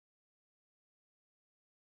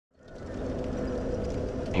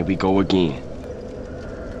Here we go again.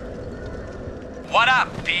 What up,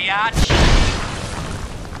 biatch?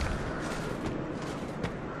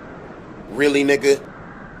 Really, nigga?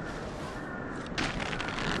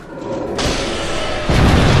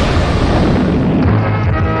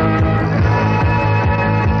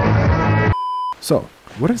 So,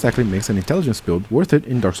 what exactly makes an intelligence build worth it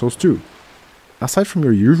in Dark Souls 2? Aside from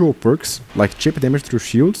your usual perks, like chip damage through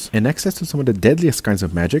shields and access to some of the deadliest kinds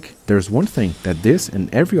of magic, there's one thing that this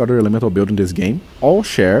and every other elemental build in this game all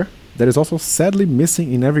share that is also sadly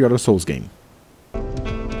missing in every other Souls game.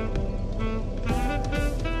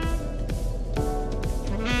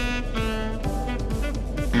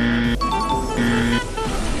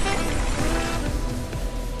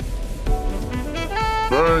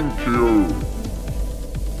 Thank you.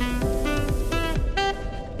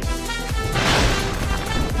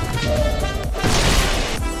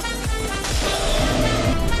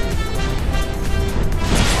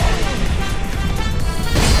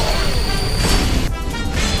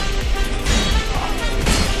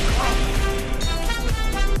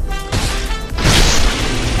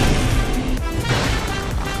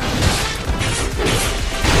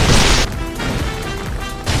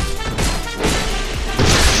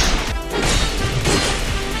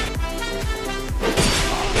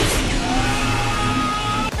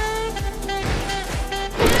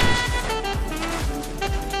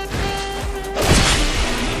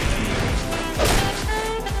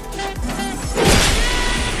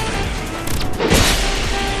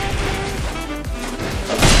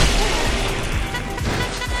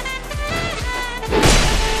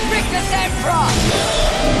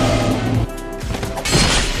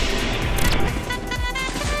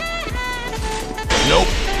 Nope.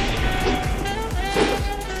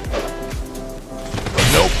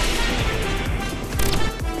 Nope.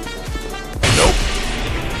 Nope.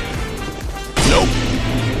 Nope.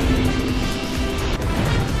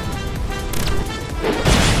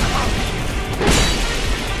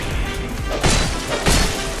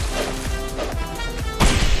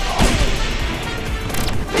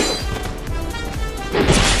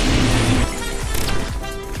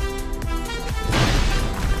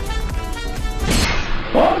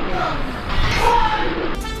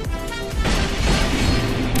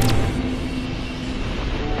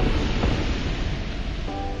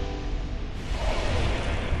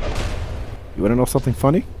 You wanna know something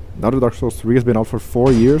funny? Now that Dark Souls 3 has been out for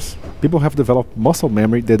 4 years, people have developed muscle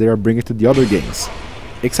memory that they are bringing to the other games.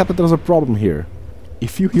 Except that there's a problem here.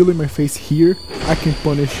 If you heal in my face here, I can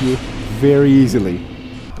punish you very easily.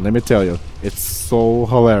 And let me tell you, it's so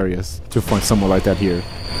hilarious to find someone like that here.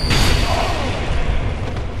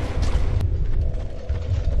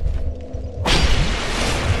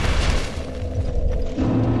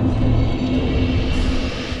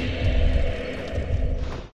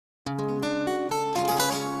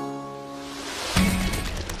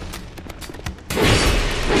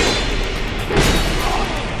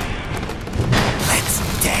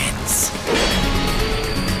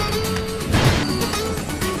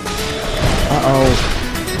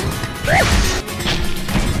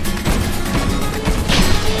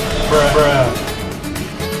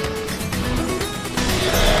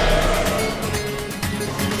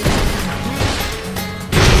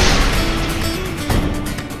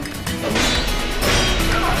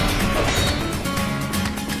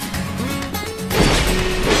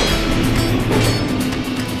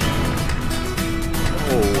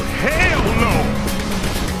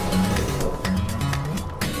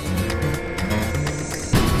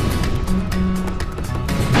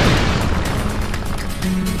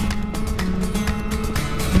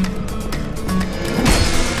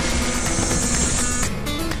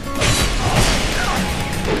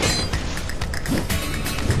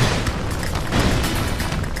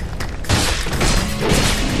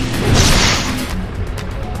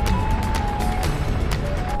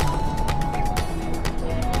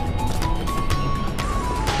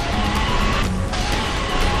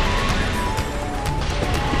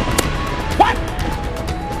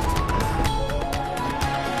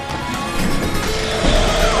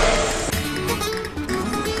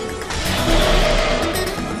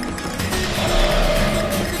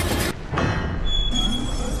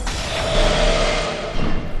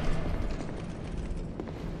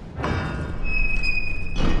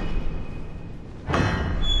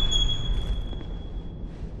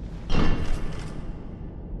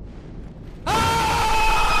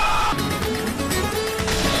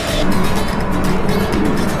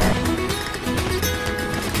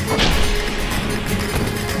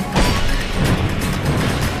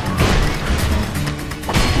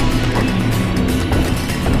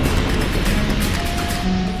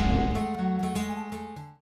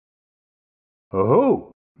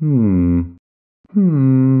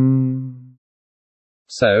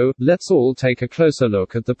 So, let's all take a closer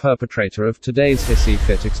look at the perpetrator of today's hissy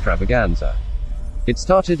fit extravaganza. It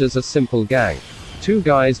started as a simple gank. Two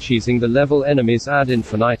guys cheesing the level enemies ad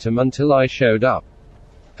infinitum until I showed up.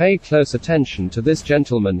 Pay close attention to this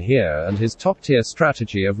gentleman here and his top-tier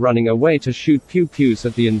strategy of running away to shoot pew-pews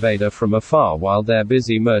at the invader from afar while they're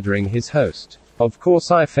busy murdering his host. Of course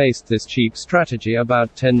I faced this cheap strategy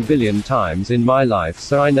about 10 billion times in my life,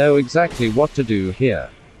 so I know exactly what to do here.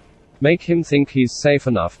 Make him think he's safe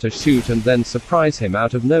enough to shoot and then surprise him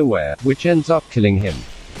out of nowhere, which ends up killing him.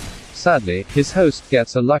 Sadly, his host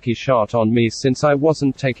gets a lucky shot on me since I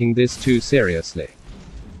wasn't taking this too seriously.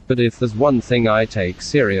 But if there's one thing I take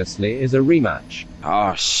seriously is a rematch.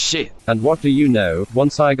 Oh shit. And what do you know,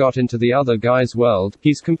 once I got into the other guy's world,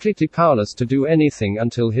 he's completely powerless to do anything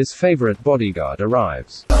until his favorite bodyguard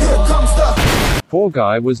arrives. Poor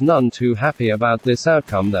guy was none too happy about this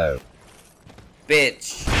outcome though.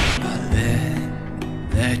 Bitch.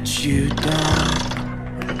 Let you down.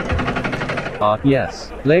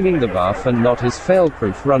 Yes. Blaming the buff and not his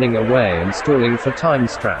fail-proof running away and stalling for time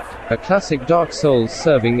strat. A classic Dark Souls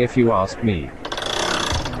serving if you ask me. You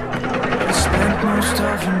spent most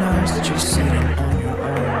of your nights just sitting on your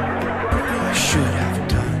own. I should have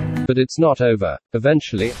done. But it's not over.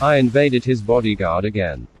 Eventually, I invaded his bodyguard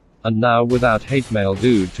again. And now without hate mail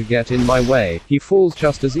dude to get in my way, he falls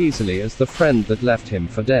just as easily as the friend that left him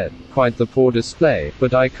for dead. Quite the poor display,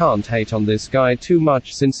 but I can't hate on this guy too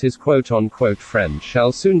much since his quote-unquote friend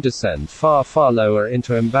shall soon descend far lower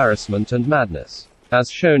into embarrassment and madness.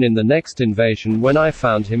 As shown in the next invasion when I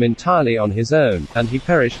found him entirely on his own, and he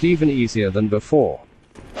perished even easier than before.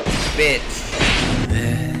 Bitch.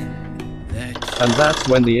 And that's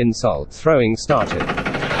when the insult throwing started.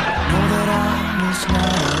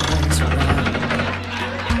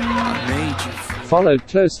 Followed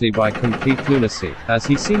closely by complete lunacy, as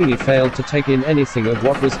he seemingly failed to take in anything of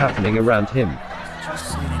what was happening around him. I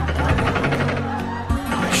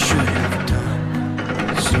should have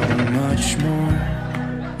done so much more.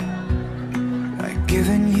 Like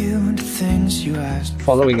giving you the things you asked for.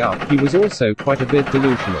 Following up, he was also quite a bit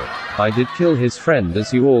delusional. I did kill his friend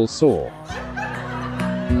as you all saw.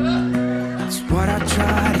 That's what I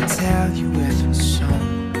try to tell you with a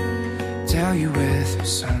song. Tell you with a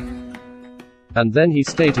song. And then he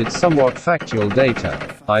stated somewhat factual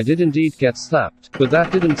data. I did indeed get slapped, but that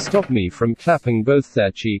didn't stop me from clapping both their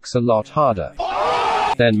cheeks a lot harder.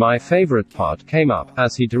 Then my favorite part came up,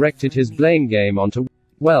 as he directed his blame game onto,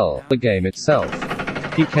 well, the game itself.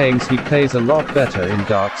 He claims he plays a lot better in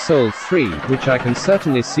Dark Souls 3, which I can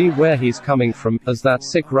certainly see where he's coming from, as that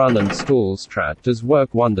sick run and stall strat does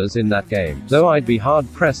work wonders in that game, though I'd be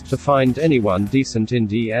hard-pressed to find anyone decent in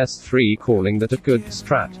DS3 calling that a good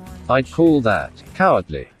strat. I'd call that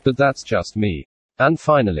cowardly, but that's just me. And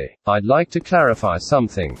finally, I'd like to clarify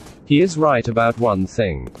something. He is right about one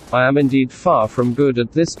thing. I am indeed far from good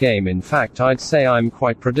at this game. In fact, I'd say I'm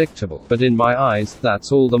quite predictable. But in my eyes,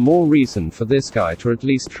 that's all the more reason for this guy to at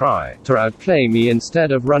least try to outplay me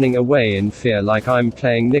instead of running away in fear like I'm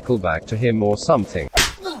playing Nickelback to him or something.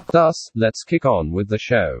 Thus, let's kick on with the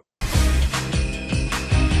show.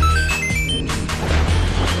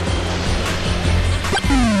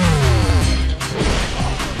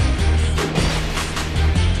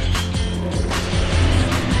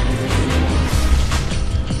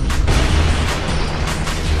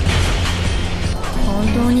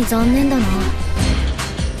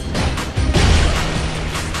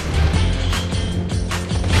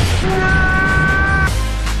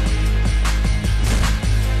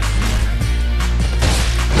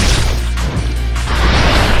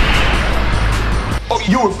 Oh,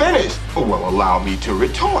 you were finished? Oh, well, allow me to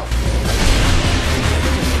retort.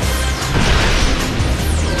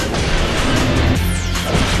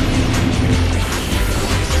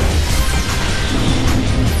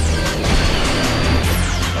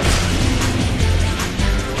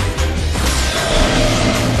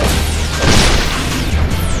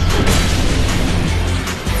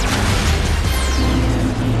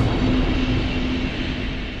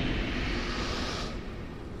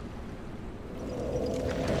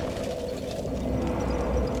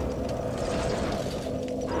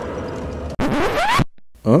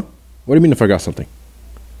 Huh? What do you mean I forgot something?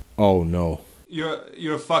 Oh no.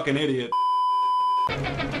 You're a fucking idiot.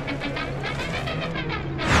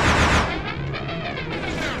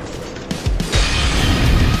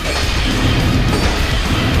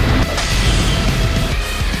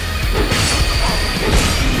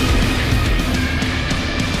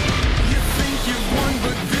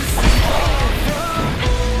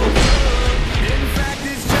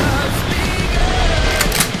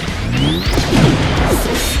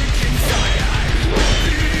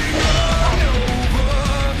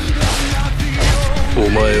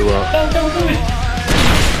 前は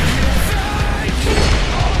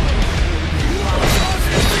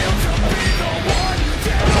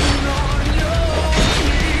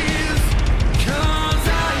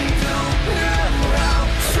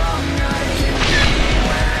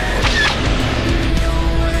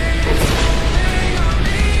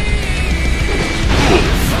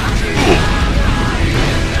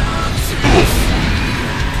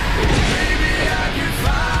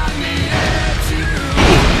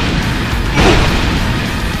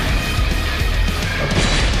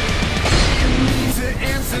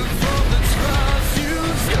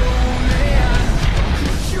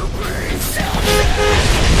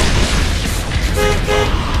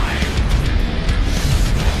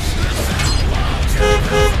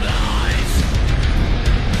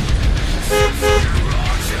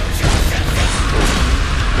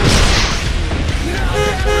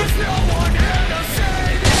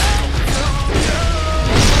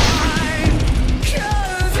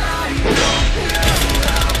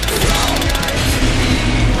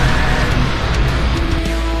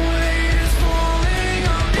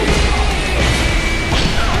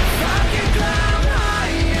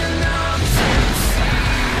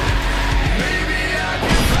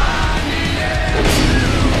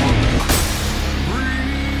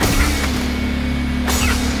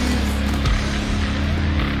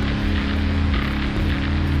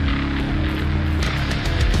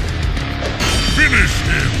Finish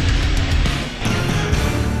him!